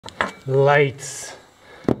lights.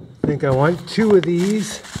 I think I want 2 of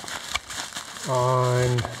these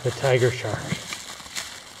on the tiger shark.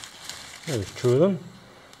 There's 2 of them.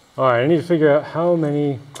 Alright, I need to figure out how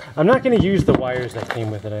many. I'm not going to use the wires that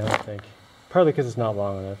came with it, I don't think. Partly because it's not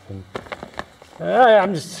long enough. And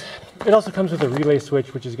it also comes with a relay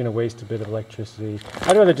switch, which is going to waste a bit of electricity.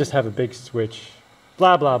 I'd rather just have a big switch.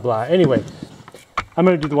 Blah, blah, blah. Anyway, I'm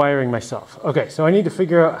going to do the wiring myself. Okay, so I need to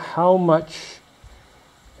figure out how much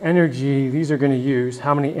energy these are going to use,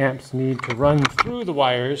 how many amps need to run through the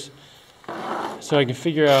wires, so I can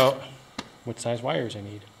figure out what size wires I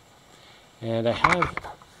need. And I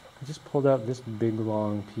just pulled out this big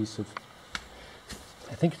long piece of,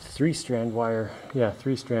 I think it's 3-strand wire. Yeah,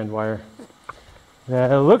 3-strand wire.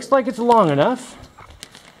 It looks like it's long enough,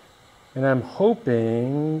 and I'm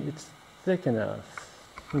hoping it's thick enough.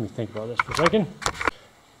 Let me think about this for a second.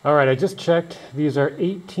 All right, I just checked. These are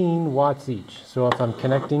 18 watts each. So if I'm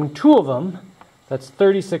connecting 2 of them, that's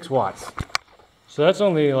 36 watts. So that's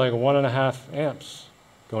only like 1.5 amps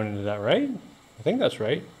going into that, right? I think that's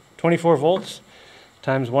right. 24 volts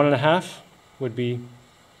times 1.5 would be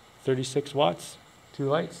 36 watts, 2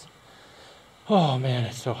 lights. Oh man,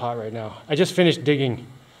 it's so hot right now. I just finished digging.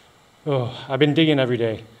 Oh, I've been digging every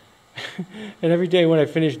day. And every day when I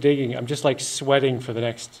finish digging, I'm just like sweating for the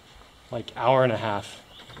next like hour and a half.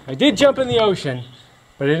 I did jump in the ocean,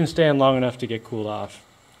 but I didn't stand long enough to get cooled off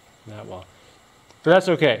that well. But that's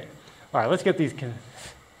okay. All right, let's get these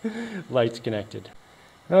lights connected.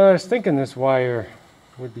 I was thinking this wire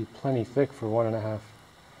would be plenty thick for 1.5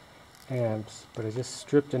 amps, but I just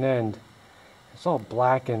stripped an end. It's all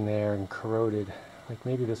black in there and corroded. Like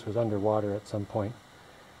maybe this was underwater at some point.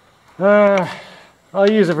 I'll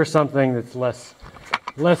use it for something that's less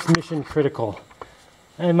mission critical.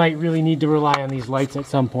 I might really need to rely on these lights at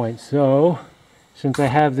some point. So, since I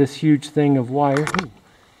have this huge thing of wire,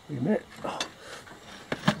 wait a minute. Oh.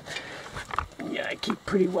 Yeah, I keep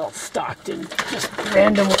pretty well stocked in just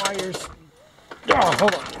random wires. Oh,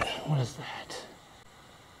 hold on. What is that?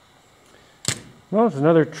 Well, it's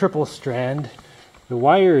another triple strand. The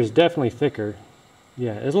wire is definitely thicker.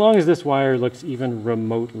 Yeah, as long as this wire looks even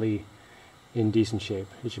remotely in decent shape,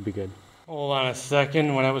 it should be good. Hold on a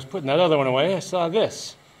second. When I was putting that other one away, I saw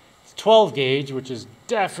this. It's 12 gauge, which is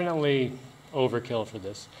definitely overkill for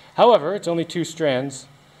this. However, it's only 2 strands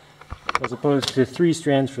as opposed to 3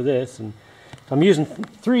 strands for this. And if I'm using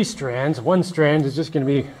 3 strands, 1 strand is just going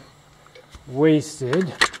to be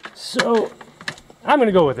wasted. So I'm going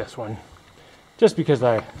to go with this one just because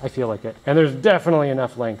I feel like it. And there's definitely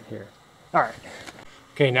enough length here. All right.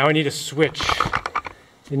 Okay, now I need a switch.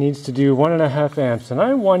 It needs to do 1.5 amps, and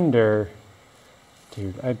I wonder,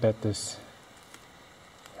 dude, I bet this,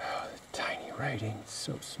 oh, the tiny writing, it's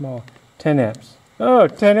so small, 10 amps. Oh,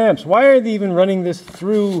 10 amps. Why are they even running this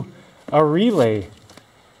through a relay?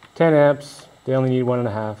 10 amps, they only need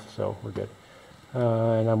 1.5, so we're good.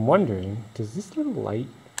 And I'm wondering, does this little light,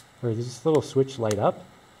 or does this little switch light up?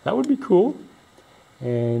 That would be cool.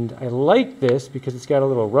 And I like this because it's got a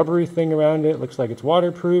little rubbery thing around it. Looks like it's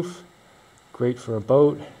waterproof. Great for a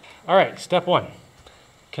boat. All right, step 1,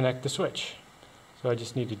 connect the switch. So I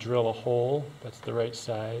just need to drill a hole that's the right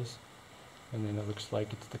size, and then it looks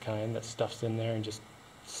like it's the kind that stuffs in there and just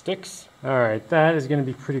sticks. All right, that is going to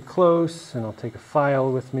be pretty close, and I'll take a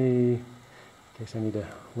file with me in case I need to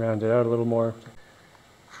round it out a little more.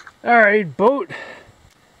 All right, boat.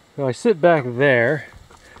 So I sit back there,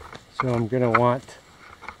 so I'm going to want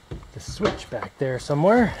the switch back there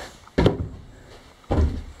somewhere.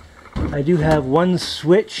 I do have one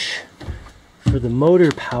switch for the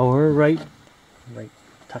motor power right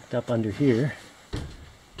tucked up under here.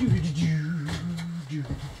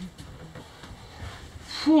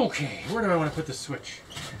 Okay, where do I want to put the switch?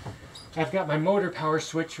 I've got my motor power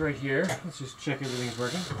switch right here. Let's just check everything's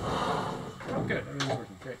working. Oh good, everything's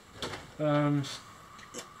working, great.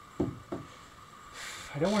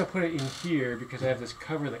 I don't want to put it in here because I have this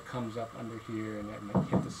cover that comes up under here and that might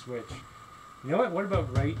hit the switch. You know what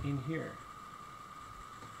about right in here?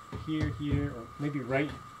 Here, or maybe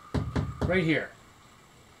right here.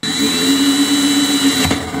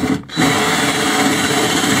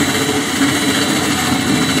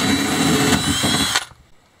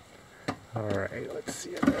 Alright, let's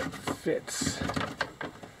see if that fits.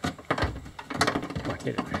 Come on,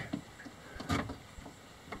 get in there.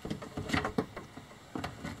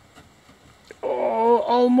 Oh,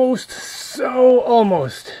 almost. So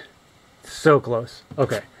almost. So close.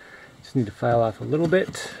 Okay. Just need to file off a little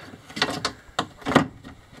bit.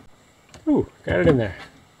 Ooh, got it in there.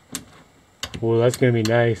 Oh, that's going to be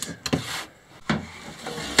nice.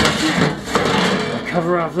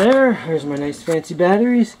 Cover off there. There's my nice fancy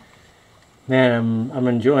batteries. Man, I'm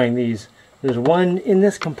enjoying these. There's one in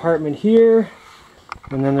this compartment here,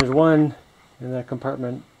 and then there's one in that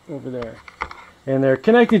compartment over there. And they're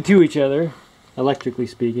connected to each other, electrically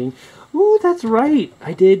speaking. Ooh, that's right.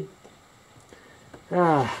 I did,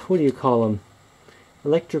 what do you call them?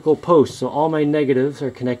 Electrical posts. So all my negatives are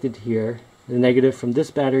connected here. The negative from this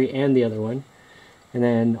battery and the other one. And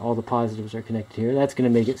then all the positives are connected here. That's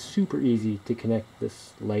going to make it super easy to connect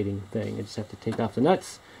this lighting thing. I just have to take off the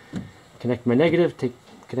nuts, connect my negative,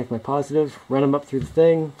 connect my positive, run them up through the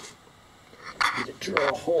thing. Need to drill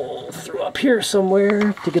a hole through up here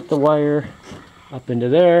somewhere to get the wire up into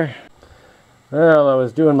there. Well, I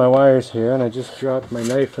was doing my wires here and I just dropped my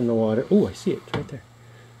knife in the water. Oh, I see it. It's right there.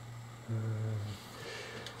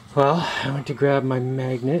 Well, I went to grab my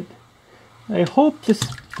magnet. I hope this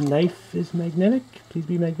knife is magnetic. Please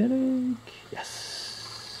be magnetic.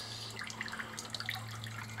 Yes.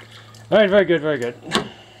 Alright, very good, very good.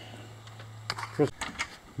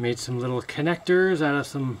 Made some little connectors out of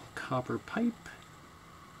some copper pipe.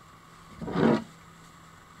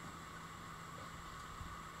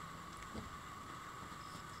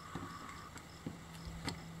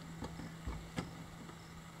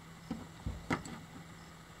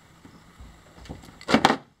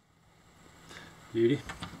 Beauty.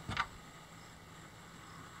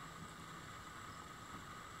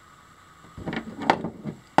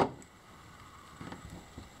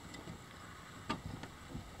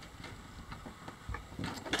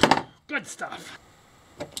 Good stuff.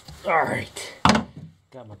 All right.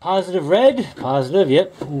 Got my positive red, positive,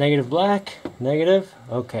 yep. Negative black, negative.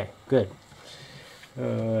 Okay, good.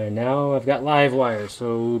 And now I've got live wires,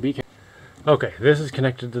 so be careful. Okay, this is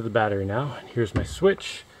connected to the battery now. Here's my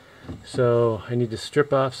switch. So I need to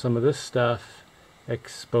strip off some of this stuff,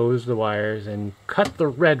 expose the wires, and cut the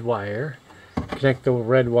red wire. Connect the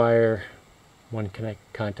red wire, one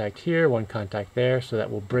contact here, one contact there, so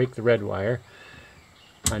that will break the red wire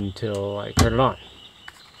until I turn it on.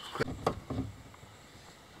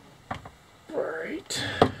 Alright.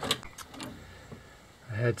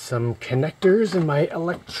 I had some connectors in my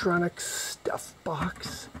electronic stuff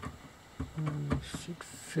box. Should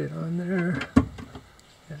fit on there.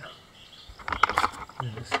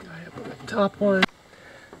 And this guy up on the top one.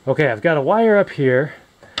 Okay, I've got a wire up here.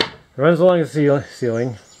 It runs along the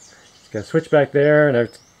ceiling. It's got a switch back there, and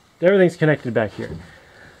everything's connected back here.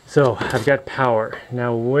 So I've got power.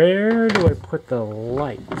 Now where do I put the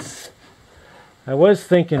lights? I was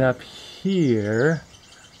thinking up here.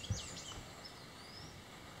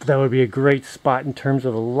 That would be a great spot in terms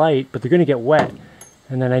of a light, but they're going to get wet.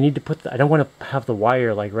 And then I need to put I don't want to have the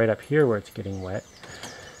wire like right up here where it's getting wet.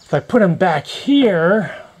 If I put them back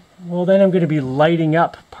here, well then I'm going to be lighting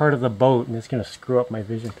up part of the boat and it's going to screw up my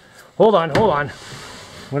vision. Hold on, hold on.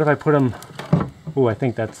 What if I put them, oh, I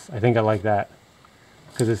think I like that.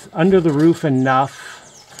 Because it's under the roof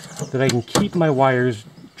enough that I can keep my wires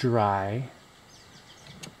dry.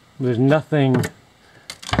 There's nothing,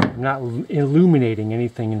 I'm not illuminating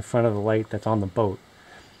anything in front of the light that's on the boat.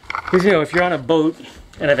 Because, you know, if you're on a boat,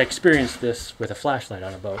 and I've experienced this with a flashlight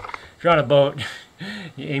on a boat. If you're on a boat,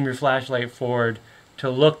 you aim your flashlight forward to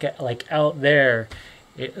look at, like out there,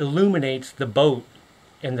 it illuminates the boat,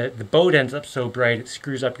 and the boat ends up so bright it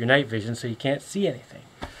screws up your night vision so you can't see anything.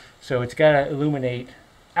 So it's got to illuminate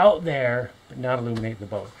out there, but not illuminate the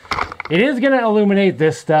boat. It is going to illuminate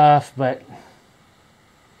this stuff, but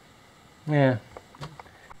yeah.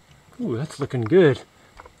 Ooh, that's looking good.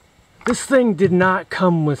 This thing did not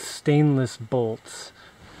come with stainless bolts.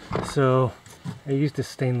 So I used a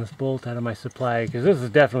stainless bolt out of my supply because this is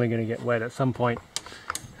definitely going to get wet at some point.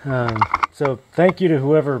 So thank you to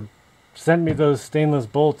whoever sent me those stainless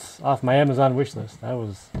bolts off my Amazon wish list. That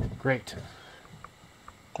was great.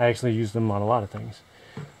 I actually use them on a lot of things.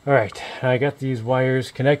 Alright, I got these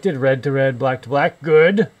wires connected, red to red, black to black.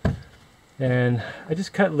 Good. And I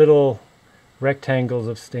just cut little rectangles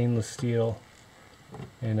of stainless steel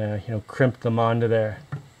and you know, crimped them onto there.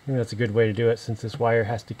 I think that's a good way to do it since this wire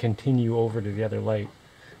has to continue over to the other light.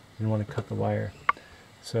 You don't want to cut the wire.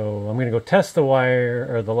 So I'm going to go test the wire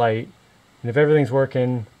or the light, and if everything's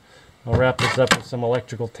working, I'll wrap this up with some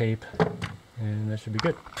electrical tape and that should be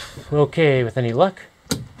good. Okay, with any luck,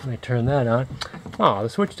 when I turn that on, oh, the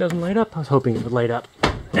switch doesn't light up. I was hoping it would light up.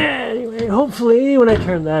 Anyway, hopefully when I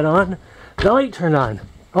turn that on, the light turned on.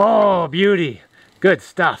 Oh, beauty. Good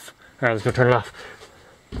stuff. All right, let's go turn it off.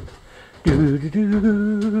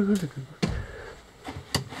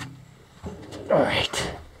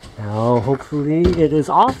 Alright, now hopefully it is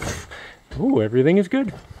off. Ooh, everything is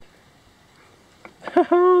good.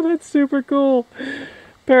 Oh, that's super cool.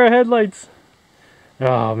 Pair of headlights.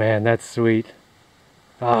 Oh man, that's sweet.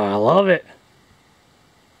 Oh, I love it.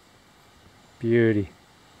 Beauty.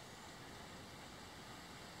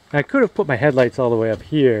 I could have put my headlights all the way up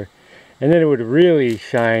here, and then it would really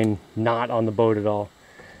shine not on the boat at all.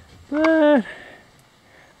 But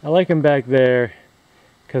I like them back there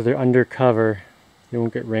because they're under cover. They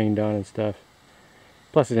won't get rained on and stuff.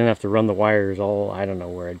 Plus I didn't have to run the wires all, I don't know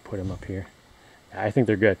where I'd put them up here. I think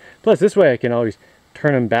they're good. Plus this way I can always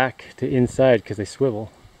turn them back to inside because they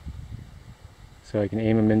swivel. So I can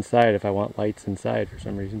aim them inside if I want lights inside for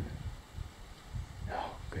some reason.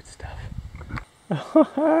 Oh, good stuff.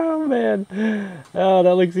 Oh man. Oh,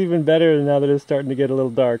 that looks even better now that it's starting to get a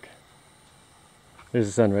little dark. There's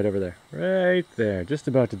the sun right over there. Right there. Just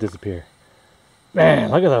about to disappear.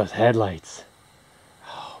 Man, look at those headlights.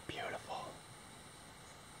 Oh, beautiful.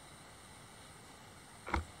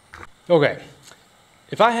 Okay.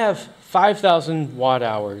 If I have 5,000 watt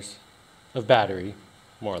hours of battery,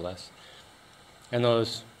 more or less, and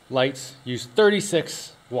those lights use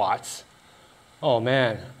 36 watts, oh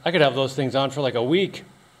man, I could have those things on for like a week.